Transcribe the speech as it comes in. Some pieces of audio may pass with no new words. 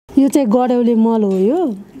यो चाहिँ गडेउले मल हो।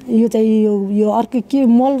 यो चाहिँ यो अर्को के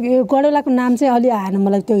मल, यो गडेउलाको नाम चाहिँ अलि आएन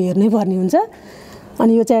मलाई, त्यो हेर्नै पर्ने हुन्छ।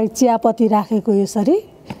 अनि यो चाहिँ चियापत्ती राखेको यसरी।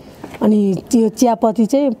 अनि त्यो चियापत्ती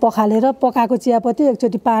चाहिँ पकाएको चियापत्ती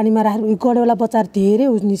एकचोटि पानीमा राखेर यो गडेउला बच्चा धेरै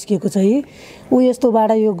निस्किएको छ। ऊ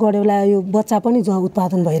यस्तोबाट यो गडेउला यो बच्चा पनि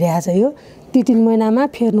उत्पादन भइरहेछ। यो 3 महिनामा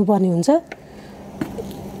फेर्नुपर्ने हुन्छ।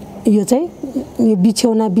 यो चाहिँ यो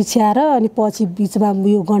बिछ्याएर अनि पछि बिचमा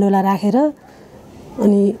यो गडेउला राखेर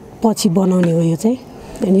अनि पछि बनाउने हो। यो चाहिँ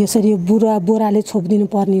अनि यसरी यो बोराले छोपिदिनु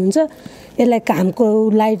पर्ने हुन्छ। यसलाई घामको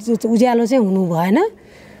लाइट उज्यालो चाहिँ हुनु भएन।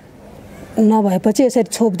 नभएपछि यसरी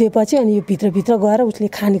छोपिदिएपछि अनि यो भित्रभित्र गएर उसले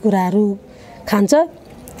खानेकुराहरू खान्छ।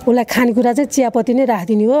 उसलाई खानेकुरा चाहिँ चियापत्ती नै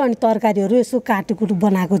राखिदिने हो। अनि तरकारीहरू यसो काटेकुट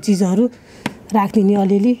बनाएको चिजहरू राखिदिने,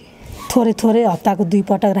 अलिअलि थोरै हप्ताको 2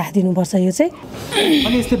 पटक राखिदिनुपर्छ। यो चाहिँ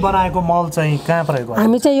अनि यस्तै बनाएको मल चाहिँ कहाँ प्रयोग गर्छ?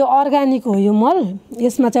 हामी चाहिँ यो अर्ग्यानिक हो यो मल।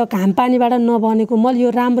 यसमा चाहिँ घाम पानीबाट नबनेको मल। यो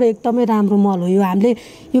राम्रो, एकदमै राम्रो मल हो यो। हामीले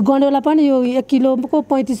यो गडेउला पनि यो 1 किलोको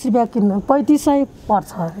 35 रुपियाँ किन्नु, 3500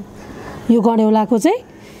 पर्छ यो गडेउलाको चाहिँ।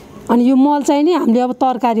 अनि यो मल चाहिँ नि हामीले अब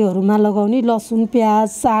तरकारीहरूमा लगाउने, लसुन प्याज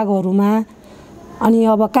सागहरूमा। अनि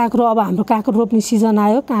अब काँक्रो, अब हाम्रो काँक्रो रोप्ने सिजन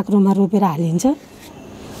आयो, काँक्रोमा रोपेर हालिन्छ।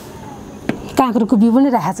 काँक्रोको बिउ पनि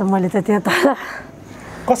राखेको छ मैले त त्यहाँ। त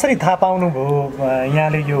कसरी थाहा पाउनुभयो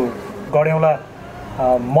यहाँले यो गडेउला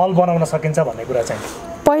मल बनाउन सकिन्छ भन्ने कुरा चाहिँ?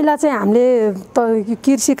 पहिला चाहिँ हामीले त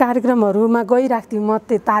कृषि कार्यक्रमहरूमा गइरहेको थियौँ, म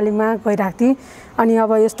त्यो तालिममा गइरहेको थिएँ। अनि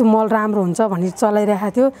अब यस्तो मल राम्रो हुन्छ भन्ने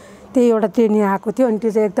चलाइरहेको थियो। त्यही एउटा ट्रेनिङ आएको थियो। अनि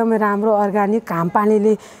त्यो चाहिँ एकदमै राम्रो अर्ग्यानिक, घाम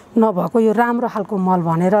पानीले नभएको यो राम्रो खालको मल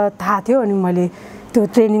भनेर थाहा थियो। अनि मैले त्यो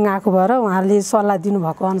ट्रेनिङ आएको भएर उहाँहरूले सल्लाह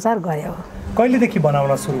दिनुभएको अनुसार गरेँ हो। कहिलेदेखि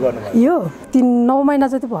बनाउन सुरु गर्नुभयो? यो 9 महिना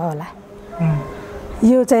जति भयो होला।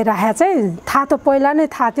 यो चाहिँ राखेको चाहिँ थाहा त पहिला नै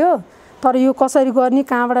थाहा थियो, तर यो कसरी गर्ने,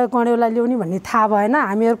 कहाँबाट गडेउला ल्याउने भन्ने थाहा भएन।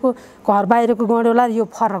 हामीहरूको घर बाहिरको गडेउला यो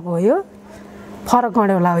फरक हो। यो फरक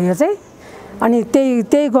गडेउला हो यो चाहिँ। अनि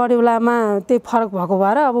त्यही गडेउलामा त्यही फरक भएको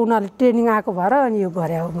भएर अब उनीहरूले ट्रेनिङ आएको भएर अनि यो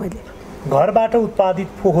गरे हो मैले। घरबाट उत्पादित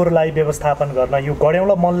फोहोरलाई व्यवस्थापन गर्न यो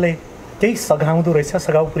गडेउला मलले केही सघाउँदो रहेछ,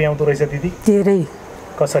 सघाउ पुर्याउँदो रहेछ दिदी? धेरै।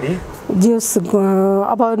 कसरी?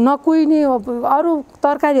 अब नकुहिने अरू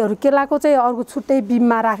तरकारीहरू केलाको चाहिँ अर्को छुट्टै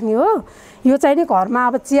बिममा राख्ने हो। यो चाहिँ नि घरमा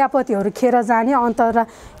अब चियापत्तीहरू खेर जाने, अन्त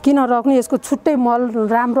किन राख्ने, यसको छुट्टै मल,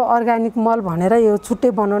 राम्रो अर्ग्यानिक मल भनेर यो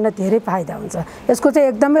छुट्टै बनाउन धेरै फाइदा हुन्छ। यसको चाहिँ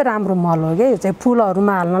एकदमै राम्रो मल हो क्या। यो चाहिँ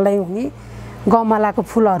फुलहरूमा हाल्नलाई हुने, गमलाको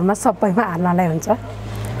फुलहरूमा सबैमा हाल्नलाई हुन्छ।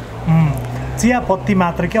 चियापत्ती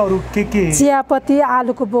मात्र क्या, अरू के? चियापत्ती,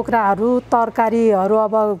 आलुको बोक्राहरू, तरकारीहरू,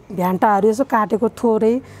 अब भ्यान्टाहरू यसो काटेको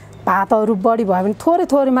थोरै, भातहरू बढी भयो भने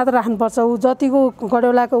थोरै मात्र राख्नुपर्छ। ऊ जतिको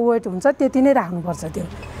गडेउलाको वेट हुन्छ त्यति नै राख्नुपर्छ। त्यो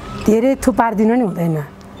धेरै थुपारिदिनु नि हुँदैन,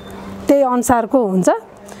 त्यही अनुसारको हुन्छ।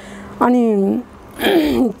 अनि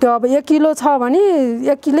त्यो अब 1 किलो छ भने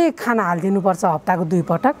 1 किलो खाना हालिदिनुपर्छ हप्ताको 2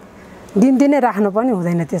 पटक। दिनदिनै राख्नु पनि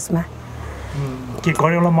हुँदैन त्यसमा। के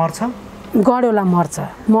गडेउला मर्छ? गडेउला मर्छ,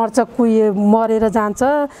 मरेर जान्छ।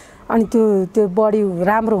 अनि त्यो बढी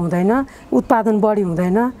राम्रो हुँदैन, उत्पादन बढी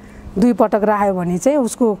हुँदैन। 2 पटक राख्यो भने चाहिँ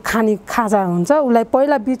उसको खाजा हुन्छ। उसलाई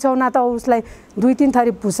पहिला बिछाउन त उसलाई 2-3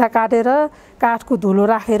 थरी भुसा काटेर काठको धुलो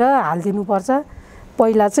राखेर हालिदिनुपर्छ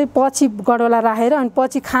पहिला चाहिँ। पछि गडेउला राखेर अनि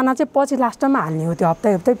पछि खाना चाहिँ पछि लास्टमा हाल्ने हो। त्यो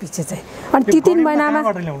हप्ता पछि चाहिँ। अनि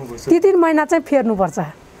 3 महिना चाहिँ फेर्नुपर्छ।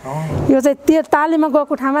 यो चाहिँ त्यो तालीमा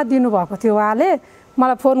गएको ठाउँमा दिनुभएको थियो उहाँले।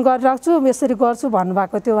 मलाई फोन गरिराख्छु, यसरी गर्छु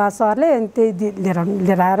भन्नुभएको थियो उहाँ सरले। अनि त्यही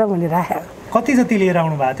लिएर आएर मैले राखेँ। कति जति लिएर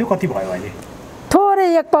आउनु भएको थियो? कति भयो अहिले? थोरै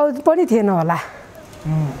 1 पाउ पनि थिएन होला।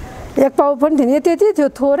 1 पाउ पनि थिएन, त्यति थियो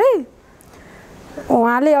थोरै।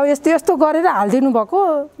 उहाँले अब यस्तो गरेर हालिदिनु भएको।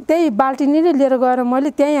 त्यही बाल्टिनी नै लिएर गएर मैले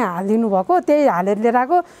त्यहीँ हालिदिनु भएको। त्यही हालेर लिएर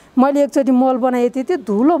आएको। मैले एकचोटि मल बनाएँ, त्यति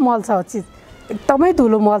धुलो मल छ, एकदमै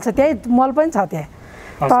धुलो मल छ। त्यही मल पनि छ त्यहाँ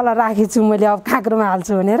तल राखेछु मैले। अब काँक्रोमा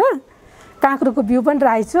हाल्छु भनेर काँक्रोको बिउ पनि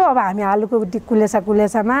राखेछु। अब हामी आलुको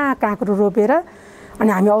कुलेसामा काँक्रो रोपेर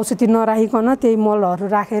अनि हामी औषधि नराखिकन त्यही मलहरू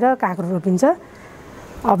राखेर काँक्रो रोपिन्छ।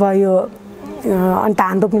 अब यो अनि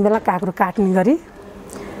धान रोप्ने बेला काँक्रो काट्ने गरी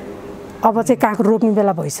अब चाहिँ काँक्रो रोप्ने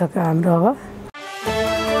बेला भइसक्यो हाम्रो अब।